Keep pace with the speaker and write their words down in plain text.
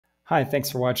Hi,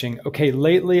 thanks for watching. Okay,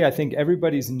 lately, I think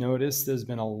everybody's noticed there's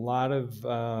been a lot of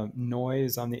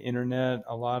noise on the internet,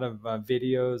 a lot of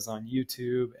videos on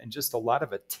YouTube, and just a lot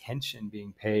of attention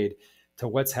being paid to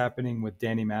what's happening with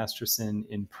Danny Masterson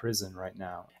in prison right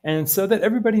now. And so that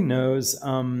everybody knows,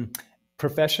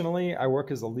 professionally, I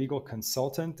work as a legal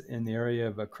consultant in the area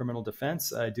of criminal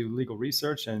defense. I do legal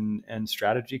research and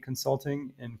strategy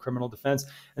consulting in criminal defense.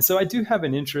 And so I do have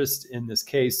an interest in this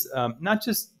case, not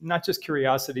just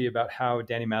curiosity about how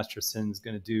Danny Masterson is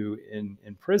going to do in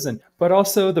prison, but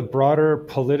also the broader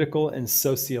political and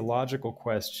sociological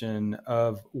question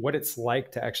of what it's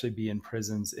like to actually be in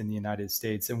prisons in the United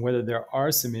States and whether there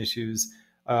are some issues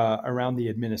around the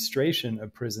administration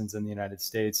of prisons in the United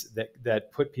States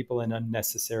that put people in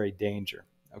unnecessary danger.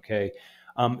 Okay.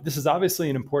 This is obviously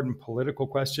an important political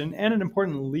question and an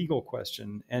important legal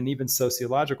question and even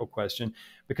sociological question,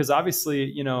 because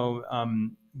obviously,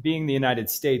 being the United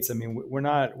States, I mean, we're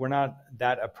not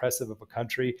that oppressive of a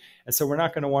country. And so we're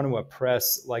not going to want to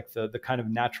oppress like the kind of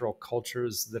natural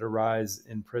cultures that arise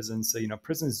in prisons. So,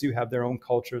 prisons do have their own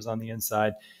cultures on the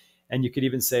inside. And you could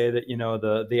even say that,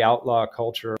 the outlaw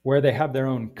culture where they have their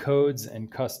own codes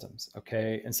and customs.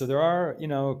 Okay. And so there are,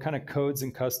 kind of codes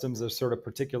and customs that are sort of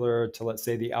particular to, let's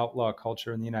say, the outlaw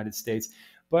culture in the United States.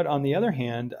 But on the other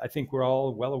hand, I think we're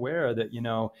all well aware that,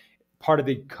 part of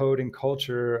the code and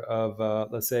culture of,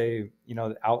 let's say,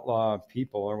 the outlaw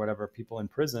people or whatever, people in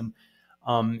prison,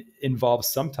 involves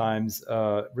sometimes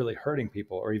really hurting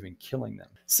people or even killing them.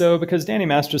 So because Danny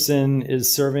Masterson is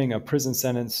serving a prison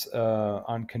sentence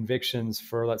on convictions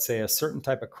for, let's say, a certain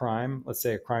type of crime, let's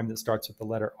say a crime that starts with the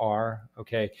letter R,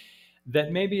 okay,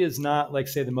 that maybe is not, like,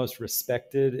 say, the most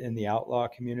respected in the outlaw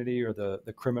community or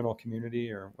the criminal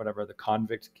community or whatever, the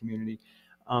convict community.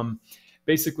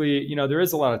 Basically, there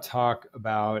is a lot of talk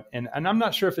about, and I'm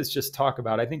not sure if it's just talk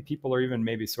about, I think people are even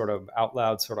maybe sort of out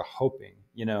loud sort of hoping,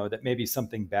 that maybe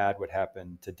something bad would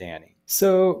happen to Danny.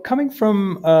 So coming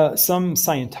from some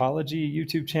Scientology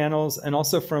YouTube channels and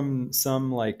also from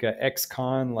some like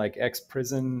ex-con, like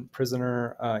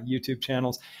ex-prisoner YouTube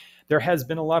channels, there has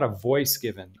been a lot of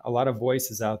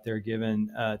voices out there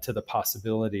given to the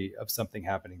possibility of something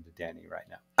happening to Danny right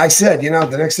now. I said,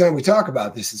 the next time we talk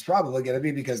about this, it's probably going to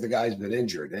be because the guy's been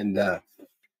injured. And,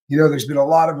 there's been a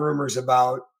lot of rumors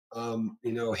about,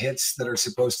 hits that are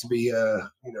supposed to be,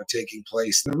 taking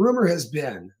place. The rumor has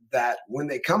been that when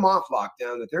they come off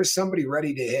lockdown, that there's somebody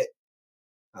ready to hit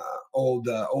old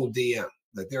DM.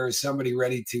 That there is somebody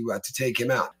ready to take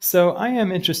him out. So I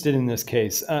am interested in this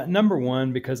case. Number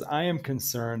one, because I am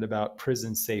concerned about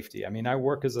prison safety. I mean, I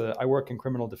work in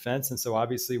criminal defense, and so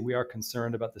obviously we are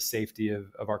concerned about the safety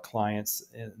of our clients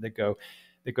that go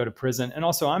to prison. And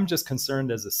also, I'm just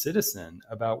concerned as a citizen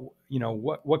about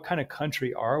what kind of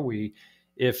country are we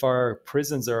if our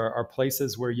prisons are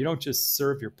places where you don't just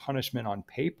serve your punishment on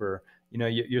paper.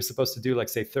 You're supposed to do, like,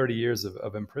 say, 30 years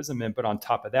of imprisonment. But on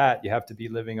top of that, you have to be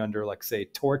living under, like, say,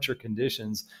 torture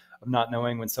conditions of not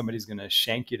knowing when somebody's going to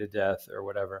shank you to death or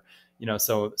whatever.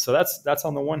 So that's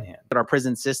on the one hand. But our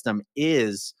prison system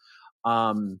is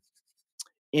in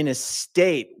a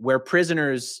state where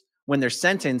prisoners, when they're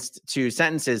sentenced to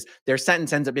sentences, their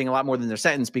sentence ends up being a lot more than their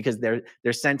sentence because they're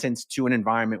sentenced to an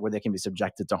environment where they can be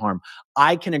subjected to harm.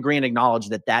 I can agree and acknowledge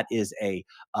that that is a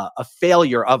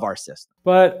failure of our system.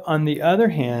 But on the other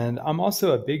hand, I'm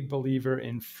also a big believer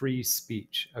in free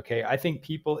speech. Okay, I think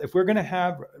people, if we're going to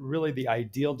have really the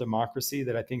ideal democracy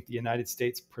that I think the United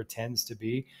States pretends to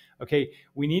be, okay,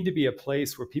 we need to be a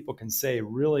place where people can say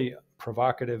really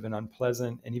provocative and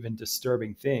unpleasant and even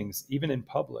disturbing things, even in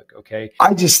public. Okay,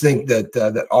 I just think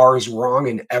that R is wrong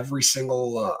in every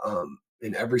single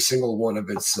one of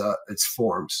its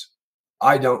forms.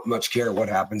 I don't much care what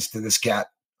happens to this cat.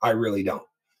 I really don't.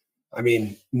 I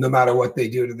mean, no matter what they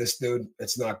do to this dude,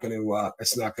 it's not going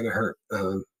to hurt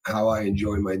how I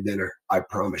enjoy my dinner. I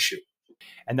promise you.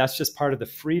 And that's just part of the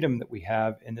freedom that we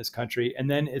have in this country.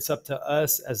 And then it's up to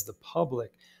us as the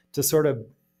public to sort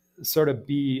of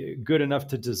be good enough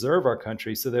to deserve our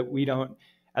country, so that we don't,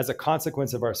 as a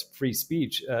consequence of our free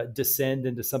speech, descend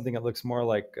into something that looks more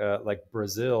like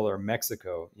Brazil or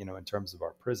Mexico, in terms of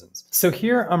our prisons. So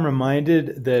here I'm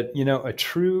reminded that, a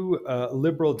true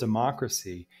liberal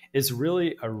democracy is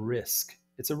really a risk.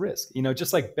 It's a risk,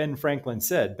 just like Benjamin Franklin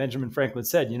said,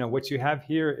 what you have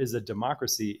here is a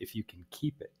democracy if you can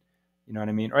keep it. You know what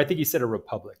I mean? Or I think he said a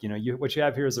republic. What you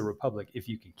have here is a republic if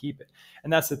you can keep it.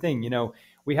 And that's the thing.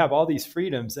 We have all these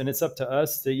freedoms, and it's up to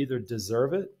us to either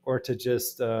deserve it or to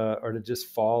just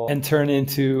fall and turn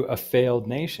into a failed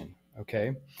nation.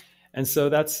 Okay. And so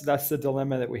that's the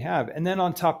dilemma that we have. And then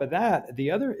on top of that,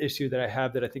 the other issue that I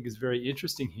have that I think is very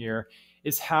interesting here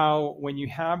is how when you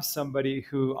have somebody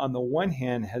who on the one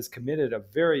hand has committed a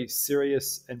very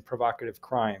serious and provocative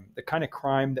crime, the kind of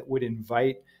crime that would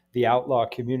invite the outlaw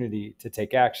community to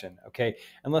take action. Okay.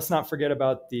 And let's not forget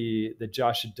about the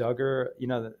Josh Duggar, you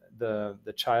know,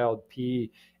 the child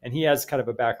P, and he has kind of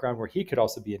a background where he could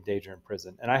also be in danger in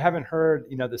prison. And I haven't heard,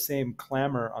 you know, the same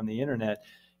clamor on the internet,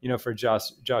 you know, for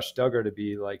Josh Duggar to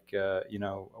be like,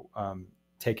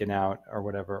 taken out or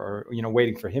whatever, or, you know,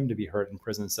 waiting for him to be hurt in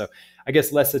prison. So I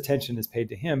guess less attention is paid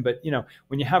to him. But, you know,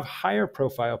 when you have higher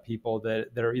profile people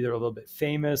that are either a little bit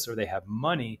famous or they have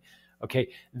money, okay,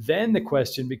 then the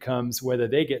question becomes whether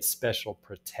they get special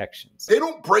protections. They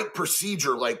don't break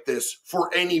procedure like this for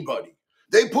anybody.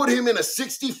 They put him in a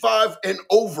 65 and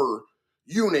over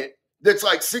unit that's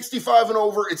like 65 and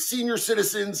over. It's senior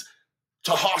citizens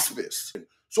to hospice.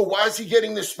 So why is he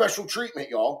getting this special treatment,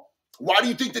 y'all? Why do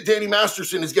you think that Danny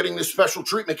Masterson is getting this special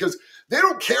treatment? Because they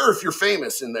don't care if you're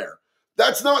famous in there.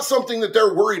 That's not something that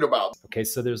they're worried about. Okay,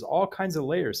 so there's all kinds of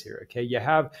layers here. Okay, you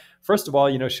have, first of all,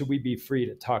 you know, should we be free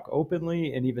to talk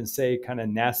openly and even say kind of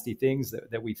nasty things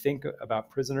that we think about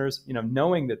prisoners, you know,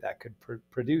 knowing that that could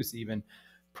produce even,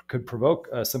 could provoke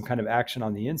some kind of action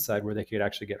on the inside where they could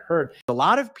actually get hurt. A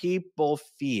lot of people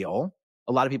feel,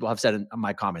 a lot of people have said in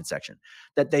my comment section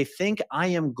that they think I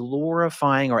am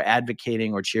glorifying or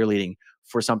advocating or cheerleading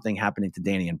for something happening to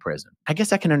Danny in prison. I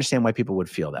guess I can understand why people would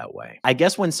feel that way. I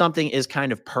guess when something is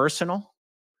kind of personal,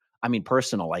 I mean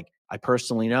personal, like I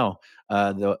personally know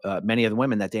many of the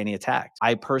women that Danny attacked.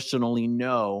 I personally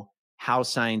know how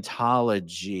far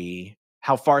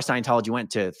Scientology went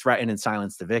to threaten and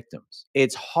silence the victims.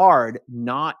 It's hard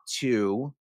not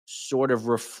to sort of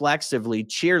reflexively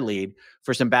cheerlead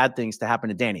for some bad things to happen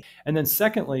to Danny. And then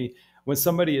secondly, when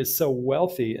somebody is so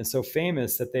wealthy and so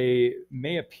famous that they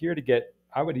may appear to get,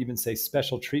 I would even say,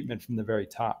 special treatment from the very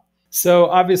top. So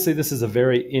obviously this is a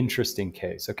very interesting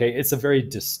case, okay? It's a very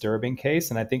disturbing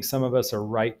case, and I think some of us are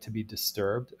right to be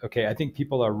disturbed, okay? I think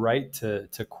people are right to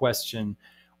question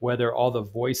whether all the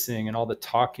voicing and all the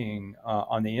talking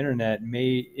on the internet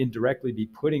may indirectly be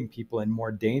putting people in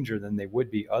more danger than they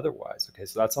would be otherwise. Okay,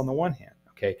 so that's on the one hand.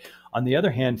 Okay, on the other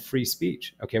hand, free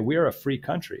speech. Okay, we are a free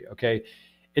country. Okay,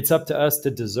 it's up to us to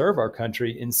deserve our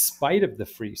country in spite of the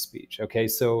free speech. Okay,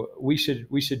 so we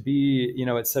should be, you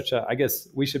know, it's such a, I guess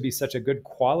we should be such a good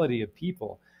quality of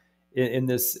people in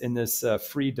this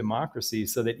free democracy,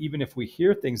 so that even if we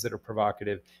hear things that are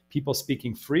provocative, people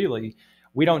speaking freely,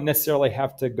 we don't necessarily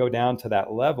have to go down to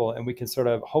that level, and we can sort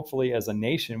of, hopefully as a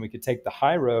nation, we could take the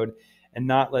high road and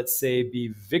not, let's say,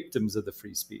 be victims of the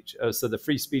free speech. So the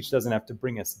free speech doesn't have to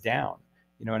bring us down.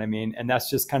 You know what I mean? And that's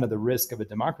just kind of the risk of a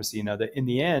democracy. You know, that in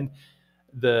the end,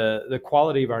 the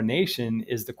quality of our nation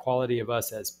is the quality of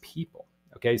us as people.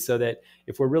 Okay, so that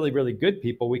if we're really, really good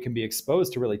people, we can be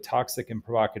exposed to really toxic and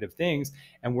provocative things,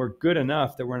 and we're good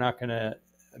enough that we're not going to,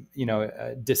 you know,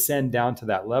 descend down to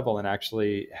that level and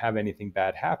actually have anything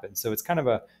bad happen. So it's kind of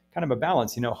a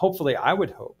balance. You know, hopefully, I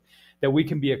would hope that we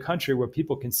can be a country where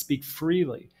people can speak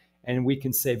freely and we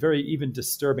can say very even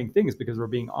disturbing things because we're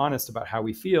being honest about how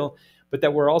we feel, but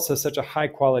that we're also such a high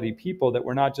quality people that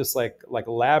we're not just like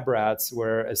lab rats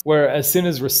where as soon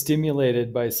as we're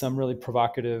stimulated by some really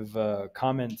provocative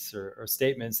comments or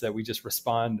statements that we just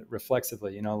respond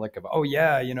reflexively, you know, like, oh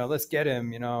yeah, you know, let's get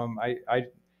him, you know,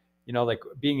 you know, like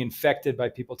being infected by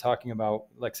people talking about,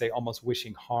 like, say, almost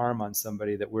wishing harm on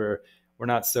somebody, that we're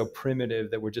not so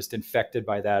primitive that we're just infected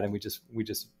by that, and we just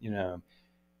you know,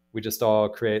 we just all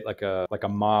create like a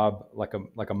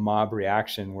mob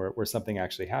reaction where something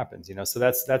actually happens, you know. So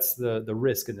that's the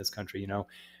risk in this country. You know,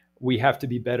 we have to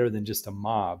be better than just a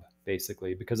mob,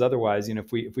 basically, because otherwise, you know,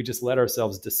 if we just let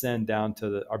ourselves descend down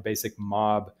to our basic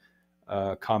mob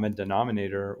common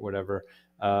denominator or whatever,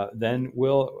 then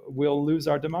we'll lose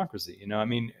our democracy. You know, I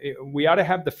mean, we ought to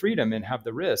have the freedom and have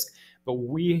the risk, but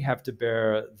we have to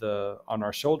bear on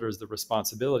our shoulders the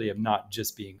responsibility of not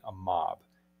just being a mob,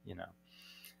 you know.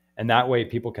 And that way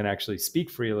people can actually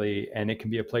speak freely, and it can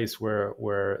be a place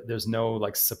where there's no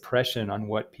like suppression on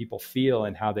what people feel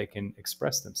and how they can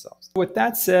express themselves. With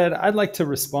that said, I'd like to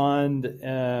respond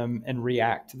and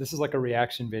react. This is like a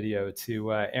reaction video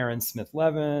to Aaron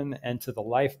Smith-Levin and to the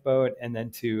Lifeboat, and then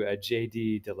to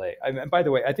JD Delay. And by the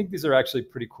way, I think these are actually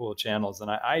pretty cool channels, and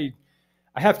I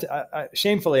have to,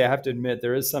 shamefully, I have to admit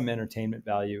there is some entertainment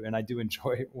value, and I do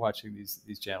enjoy watching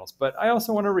these channels. But I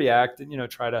also want to react and, you know,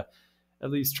 at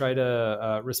least try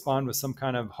to respond with some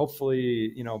kind of,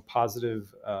 hopefully, you know,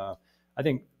 positive, I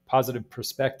think positive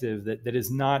perspective that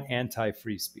is not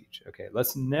anti-free speech. Okay,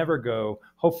 let's never go,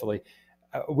 hopefully,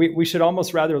 we should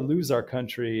almost rather lose our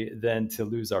country than to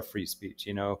lose our free speech.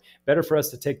 You know, better for us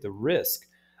to take the risk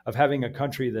of having a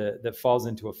country that falls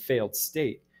into a failed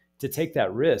state to take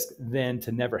that risk than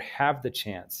to never have the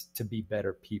chance to be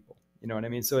better people. You know what I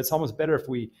mean? So it's almost better if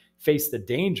we face the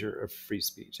danger of free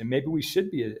speech. And maybe we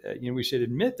should be, we should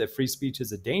admit that free speech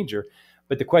is a danger.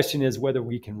 But the question is whether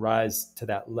we can rise to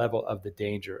that level of the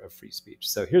danger of free speech.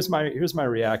 So here's my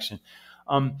reaction.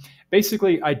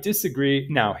 Basically, I disagree.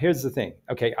 Now, here's the thing.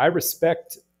 Okay, I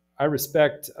respect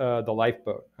the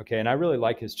Lifeboat. Okay, and I really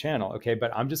like his channel. Okay,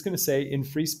 but I'm just going to say in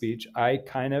free speech, I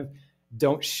kind of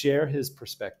don't share his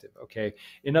perspective. Okay,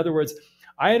 in other words,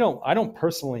 I don't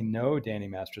personally know Danny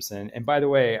Masterson. And by the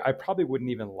way, I probably wouldn't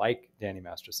even like Danny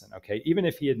Masterson. Okay, even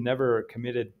if he had never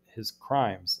committed his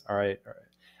crimes. All right.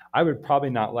 I would probably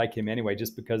not like him anyway,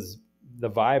 just because the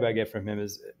vibe I get from him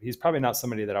is he's probably not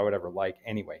somebody that I would ever like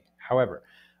anyway. However,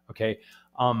 okay.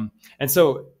 And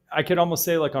so I could almost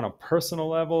say, like, on a personal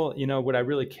level, would I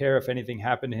really care if anything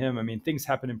happened to him? I mean, things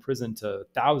happen in prison to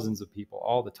thousands of people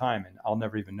all the time, and I'll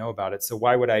never even know about it. So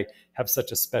why would I have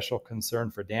such a special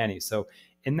concern for Danny? So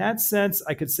in that sense,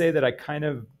 I could say that I kind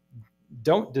of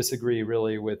don't disagree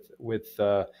really with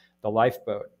the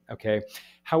Lifeboat. Okay.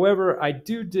 However, I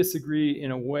do disagree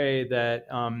in a way that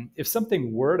if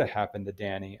something were to happen to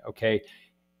Danny, okay,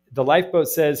 the Lifeboat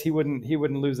says he wouldn't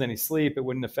lose any sleep. It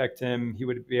wouldn't affect him. He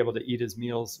would be able to eat his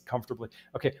meals comfortably.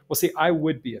 Okay. Well, see, I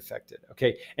would be affected.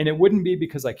 Okay. And it wouldn't be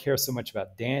because I care so much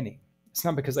about Danny. It's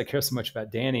not because I care so much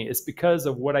about Danny. It's because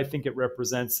of what I think it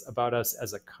represents about us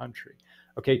as a country.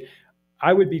 Okay.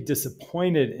 I would be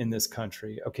disappointed in this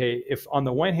country, okay, if on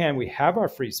the one hand we have our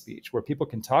free speech where people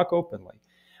can talk openly,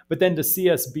 but then to see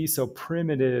us be so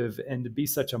primitive and to be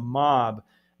such a mob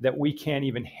that we can't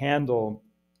even handle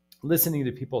listening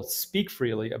to people speak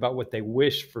freely about what they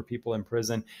wish for people in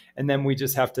prison, and then we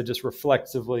just have to just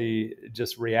reflexively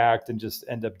just react and just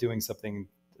end up doing something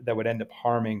that would end up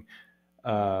harming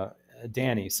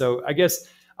Danny. So I guess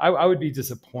I would be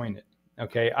disappointed.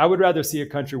 Okay, I would rather see a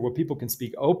country where people can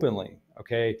speak openly,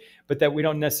 okay, but that we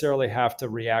don't necessarily have to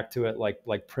react to it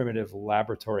like primitive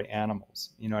laboratory animals.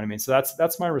 You know what I mean? So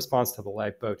that's my response to the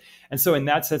Lifeboat. And so in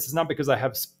that sense, it's not because I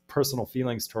have personal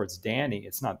feelings towards Danny.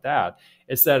 It's not that.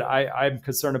 It's that I'm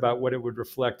concerned about what it would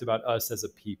reflect about us as a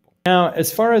people. Now,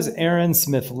 as far as Aaron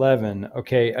Smith Levin,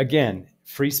 okay, again,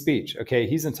 free speech. Okay,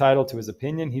 he's entitled to his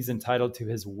opinion. He's entitled to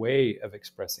his way of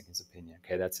expressing his opinion.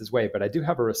 Okay, that's his way. But I do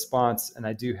have a response, and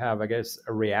I do have, I guess,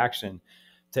 a reaction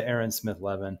to Aaron Smith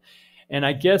Levin. And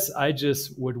I guess I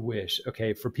just would wish,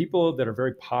 okay, for people that are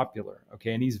very popular,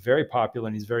 okay, and he's very popular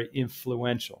and he's very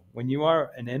influential. When you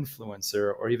are an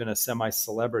influencer or even a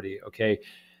semi-celebrity, okay,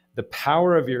 the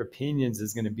power of your opinions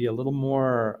is going to be a little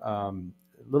more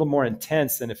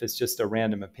intense than if it's just a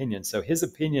random opinion. So his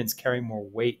opinions carry more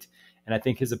weight. And I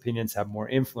think his opinions have more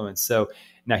influence. So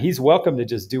now he's welcome to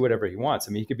just do whatever he wants.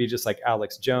 I mean, he could be just like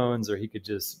Alex Jones, or he could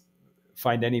just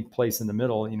find any place in the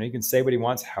middle. He can say what he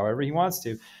wants, however he wants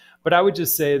to. But I would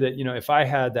just say that, if I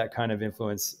had that kind of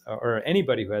influence, or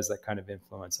anybody who has that kind of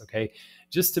influence, okay,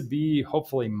 just to be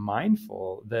hopefully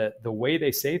mindful that the way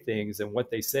they say things and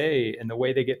what they say and the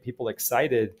way they get people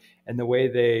excited and the way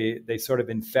they sort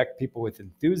of infect people with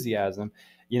enthusiasm,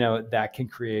 that can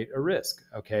create a risk.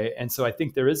 Okay. And so I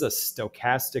think there is a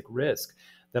stochastic risk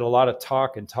that a lot of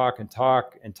talk about,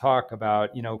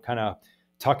 kind of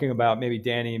talking about maybe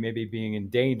Danny maybe being in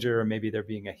danger, or maybe there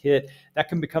being a hit, that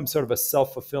can become sort of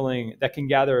that can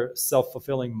gather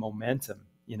self-fulfilling momentum,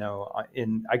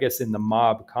 in the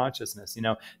mob consciousness.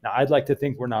 Now I'd like to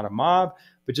think we're not a mob,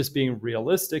 but just being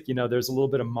realistic, there's a little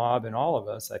bit of mob in all of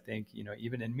us. I think,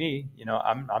 even in me,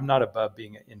 I'm not above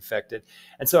being infected.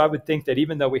 And so I would think that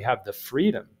even though we have the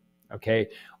freedom, okay,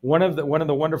 one of the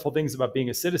wonderful things about being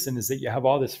a citizen is that you have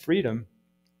all this freedom,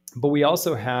 but we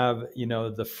also have,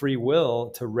 the free will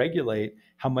to regulate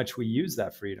how much we use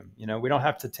that freedom. We don't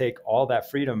have to take all that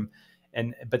freedom,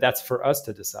 but that's for us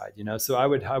to decide. So I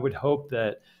would hope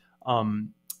that,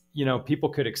 people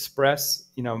could express,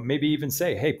 maybe even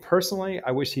say, hey, personally,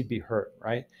 I wish he'd be hurt,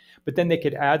 right? But then they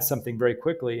could add something very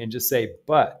quickly and just say,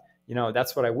 but,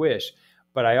 that's what I wish.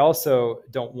 But I also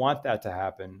don't want that to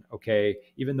happen, okay,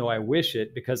 even though I wish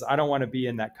it, because I don't want to be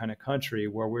in that kind of country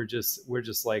where we're just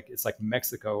like, it's like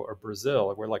Mexico or Brazil,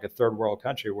 or we're like a third world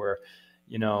country where,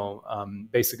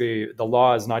 basically the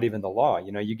law is not even the law.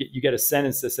 You get a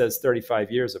sentence that says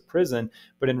 35 years of prison,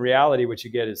 but in reality, what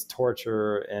you get is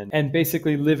torture and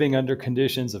basically living under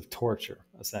conditions of torture,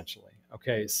 essentially.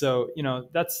 Okay, so,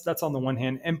 that's on the one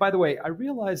hand. And by the way, I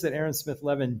realize that Aaron Smith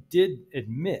Levin did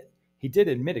admit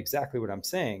exactly what I'm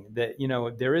saying, that,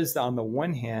 there is, on the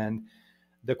one hand,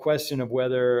 the question of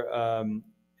whether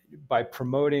by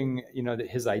promoting,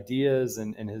 his ideas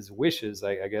and his wishes,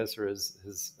 I guess, or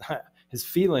his his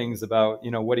feelings about,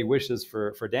 what he wishes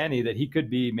for Danny, that he could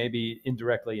be maybe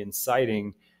indirectly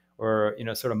inciting or,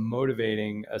 sort of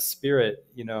motivating a spirit,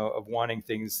 of wanting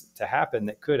things to happen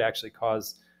that could actually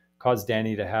cause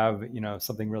Danny to have,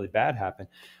 something really bad happen.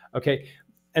 Okay.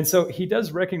 And so he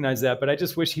does recognize that, but I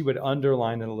just wish he would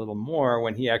underline it a little more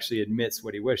when he actually admits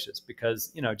what he wishes,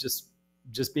 because,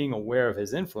 just being aware of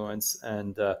his influence,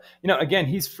 and again,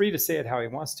 he's free to say it how he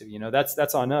wants to.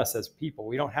 That's on us as people.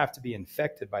 We don't have to be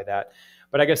infected by that.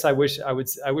 But I guess I wish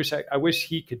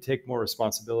he could take more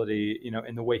responsibility,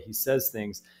 in the way he says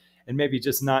things, and maybe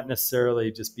just not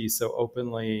necessarily just be so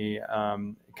openly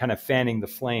kind of fanning the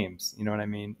flames. You know what I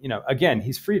mean? Again,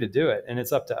 he's free to do it, and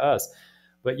it's up to us.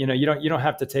 But you don't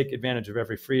have to take advantage of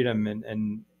every freedom,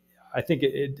 and I think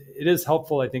it is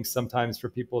helpful, I think, sometimes for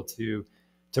people to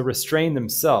restrain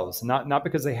themselves, not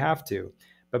because they have to,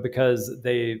 but because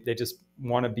they just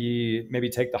want to maybe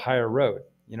take the higher road.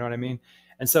 You know what I mean?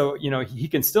 And so, he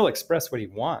can still express what he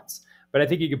wants, but I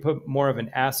think he could put more of an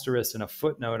asterisk and a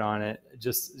footnote on it,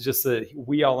 just so that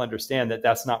we all understand that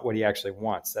that's not what he actually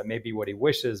wants. That may be what he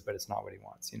wishes, but it's not what he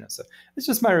wants. So it's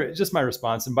just my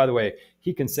response. And by the way,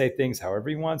 he can say things however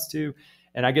he wants to.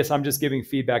 And I guess I'm just giving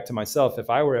feedback to myself. If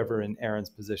I were ever in Aaron's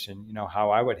position, how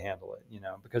I would handle it,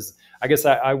 because I guess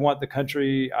I want the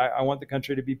country, I want the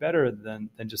country to be better than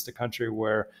just a country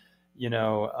where,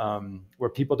 where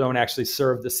people don't actually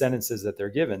serve the sentences that they're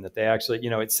given, that they actually,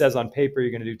 it says on paper,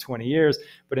 you're going to do 20 years,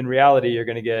 but in reality, you're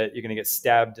going to get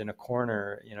stabbed in a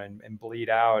corner, and bleed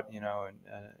out, and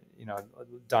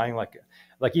dying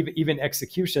like even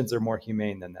executions are more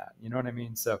humane than that. You know what I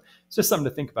mean? So it's just something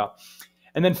to think about.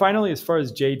 And then finally, as far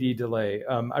as JD Delay,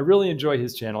 I really enjoy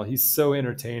his channel. He's so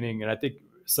entertaining, and I think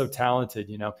so talented,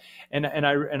 and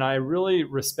I really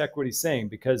respect what he's saying,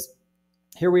 because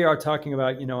here we are talking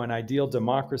about, an ideal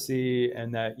democracy,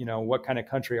 and that, what kind of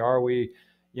country are we,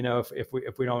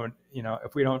 if we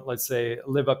don't, let's say,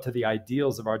 live up to the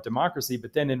ideals of our democracy.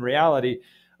 But then in reality,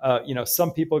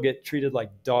 some people get treated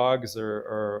like dogs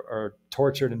or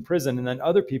tortured in prison, and then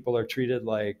other people are treated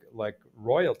like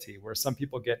royalty, where some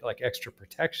people get like extra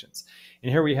protections.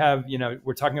 And here we have,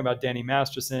 we're talking about Danny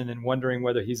Masterson and wondering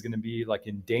whether he's going to be like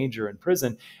in danger in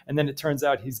prison. And then it turns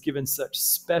out he's given such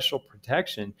special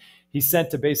protection. He's sent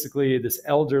to basically this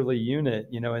elderly unit,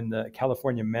 in the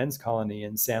California men's colony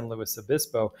in San Luis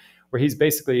Obispo, where he's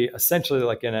basically essentially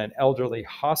like in an elderly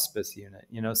hospice unit.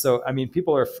 So I mean,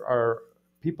 people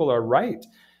are right,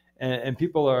 and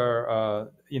people are,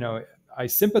 I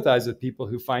sympathize with people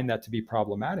who find that to be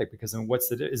problematic, because then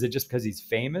is it just because he's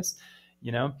famous?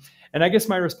 And I guess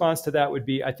my response to that would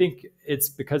be, I think it's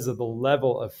because of the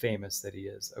level of famous that he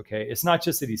is. Okay. It's not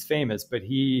just that he's famous, but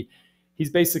he's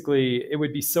basically, it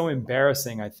would be so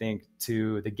embarrassing, I think,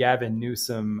 to the Gavin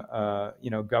Newsom,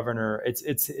 governor.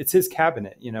 It's his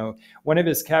cabinet, one of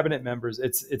his cabinet members.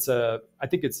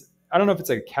 I don't know if it's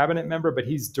a cabinet member, but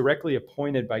he's directly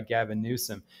appointed by Gavin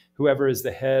Newsom, whoever is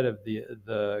the head of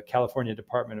the California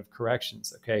Department of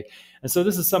Corrections. Okay. And so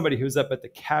this is somebody who's up at the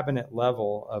cabinet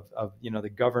level of the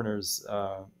governor's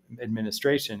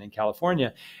administration in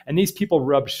California. And these people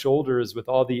rub shoulders with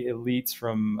all the elites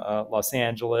from Los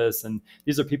Angeles. And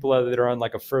these are people that are on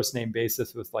like a first name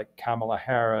basis with like Kamala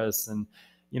Harris and,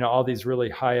 all these really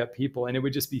high up people. And it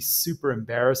would just be super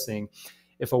embarrassing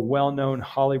if a well-known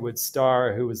Hollywood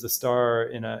star who was the star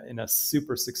in a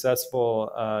super successful,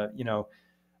 a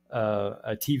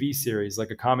TV series,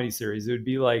 like a comedy series, it would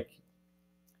be like,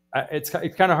 it's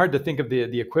kind of hard to think of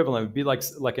the equivalent. It would be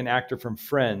like an actor from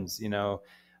Friends,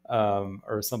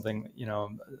 or something,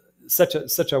 such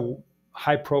a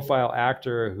high profile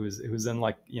actor who's in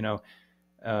like,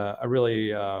 a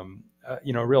really,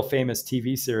 real famous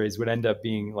TV series would end up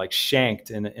being like shanked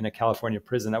in a California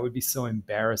prison. That would be so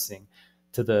embarrassing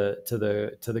to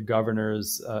the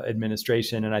governor's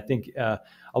administration. And I think a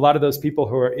lot of those people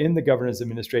who are in the governor's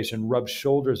administration rub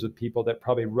shoulders with people that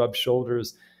probably rub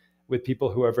shoulders with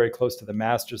people who are very close to the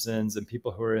Mastersons and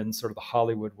people who are in sort of the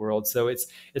Hollywood world. So it's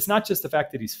not just the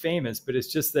fact that he's famous, but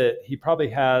it's just that he probably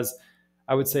has,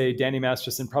 I would say Danny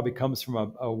Masterson probably comes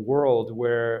from a world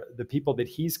where the people that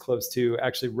he's close to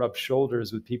actually rub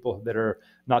shoulders with people that are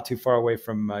not too far away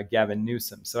from Gavin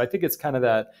Newsom. So I think it's kind of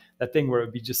that thing where it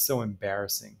would be just so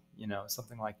embarrassing,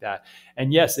 something like that.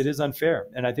 And yes, it is unfair.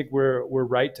 And I think we're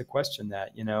right to question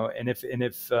that, and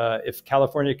if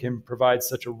California can provide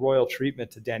such a royal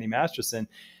treatment to Danny Masterson,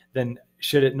 then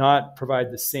should it not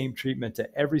provide the same treatment to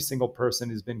every single person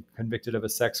who's been convicted of a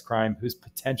sex crime, who's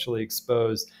potentially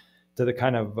exposed to the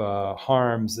kind of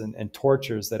harms and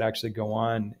tortures that actually go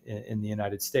on in the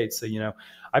United States? So,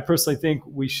 I personally think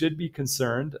we should be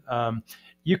concerned.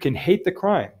 you can hate the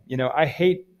crime. I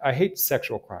hate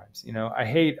sexual crimes. I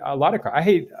hate a lot of crime. I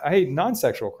hate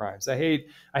non-sexual crimes. I hate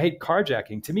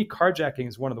carjacking. To me, carjacking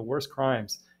is one of the worst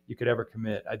crimes you could ever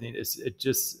commit. I think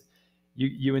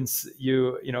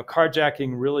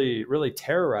carjacking really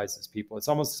terrorizes people. It's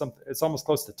almost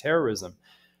close to terrorism.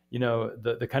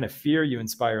 The kind of fear you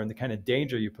inspire and the kind of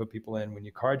danger you put people in when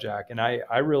you carjack. And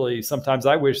I really, sometimes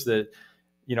I wish that,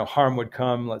 harm would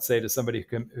come, let's say, to somebody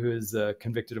who is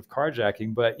convicted of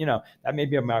carjacking, but that may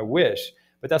be my wish,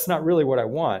 but that's not really what I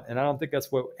want. And I don't think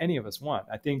that's what any of us want.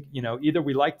 I think, either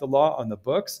we like the law on the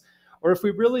books, or if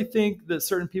we really think that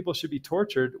certain people should be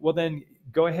tortured, well, then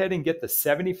go ahead and get the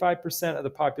 75% of the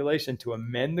population to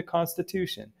amend the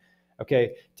Constitution.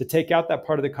 Okay, to take out that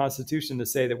part of the Constitution to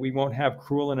say that we won't have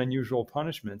cruel and unusual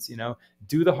punishments.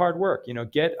 Do the hard work.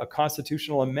 Get a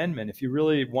constitutional amendment. If you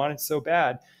really want it so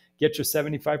bad, get your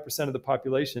 75% of the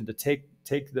population to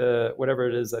take the, whatever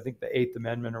it is, I think the 8th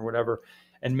Amendment or whatever,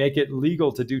 and make it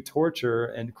legal to do torture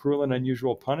and cruel and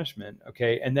unusual punishment.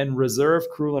 Okay, and then reserve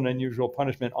cruel and unusual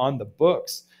punishment on the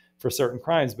books for certain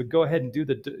crimes. But go ahead and do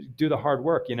the hard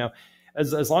work.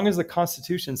 As long as the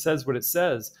Constitution says what it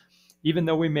says, even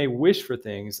though we may wish for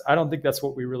things, I don't think that's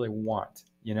what we really want,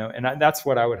 and that's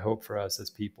what I would hope for us as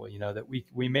people, that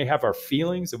we may have our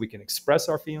feelings, that we can express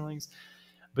our feelings,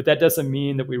 but that doesn't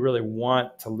mean that we really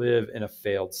want to live in a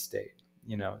failed state,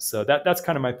 so that's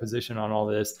kind of my position on all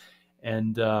this.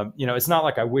 And, it's not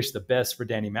like I wish the best for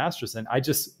Danny Masterson. I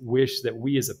just wish that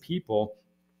we as a people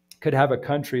could have a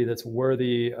country that's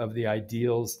worthy of the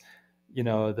ideals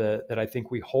that I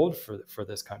think we hold for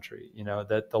this country,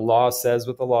 that the law says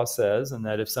what the law says, and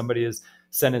that if somebody is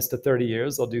sentenced to 30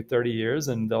 years, they'll do 30 years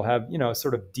and they'll have,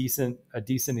 sort of a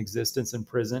decent existence in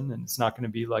prison. And it's not going to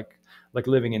be like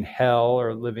living in hell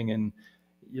or living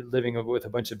with a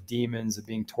bunch of demons and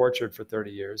being tortured for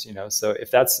 30 years, So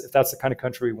if that's the kind of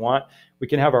country we want, we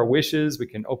can have our wishes, we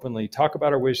can openly talk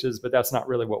about our wishes, but that's not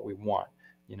really what we want,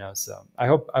 So I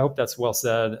hope that's well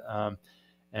said.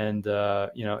 And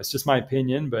it's just my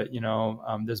opinion, but,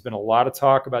 there's been a lot of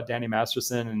talk about Danny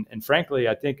Masterson. And frankly,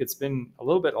 I think it's been a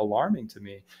little bit alarming to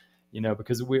me,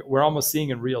 because we're almost seeing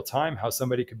in real time how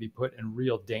somebody could be put in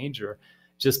real danger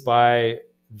just by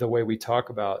the way we talk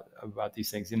about these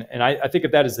things. And I think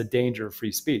of that as the danger of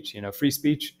free speech. Free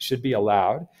speech should be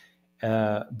allowed.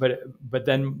 But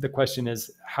then the question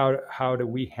is, how do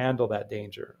we handle that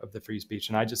danger of the free speech?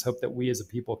 And I just hope that we as a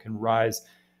people can rise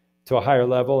to a higher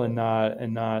level and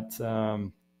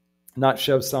not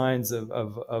show signs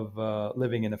of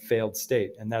living in a failed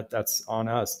state. And that's on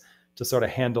us to sort of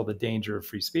handle the danger of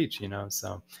free speech,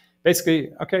 So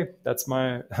basically, okay, that's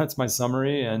my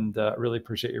summary, and really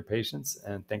appreciate your patience,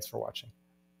 and thanks for watching.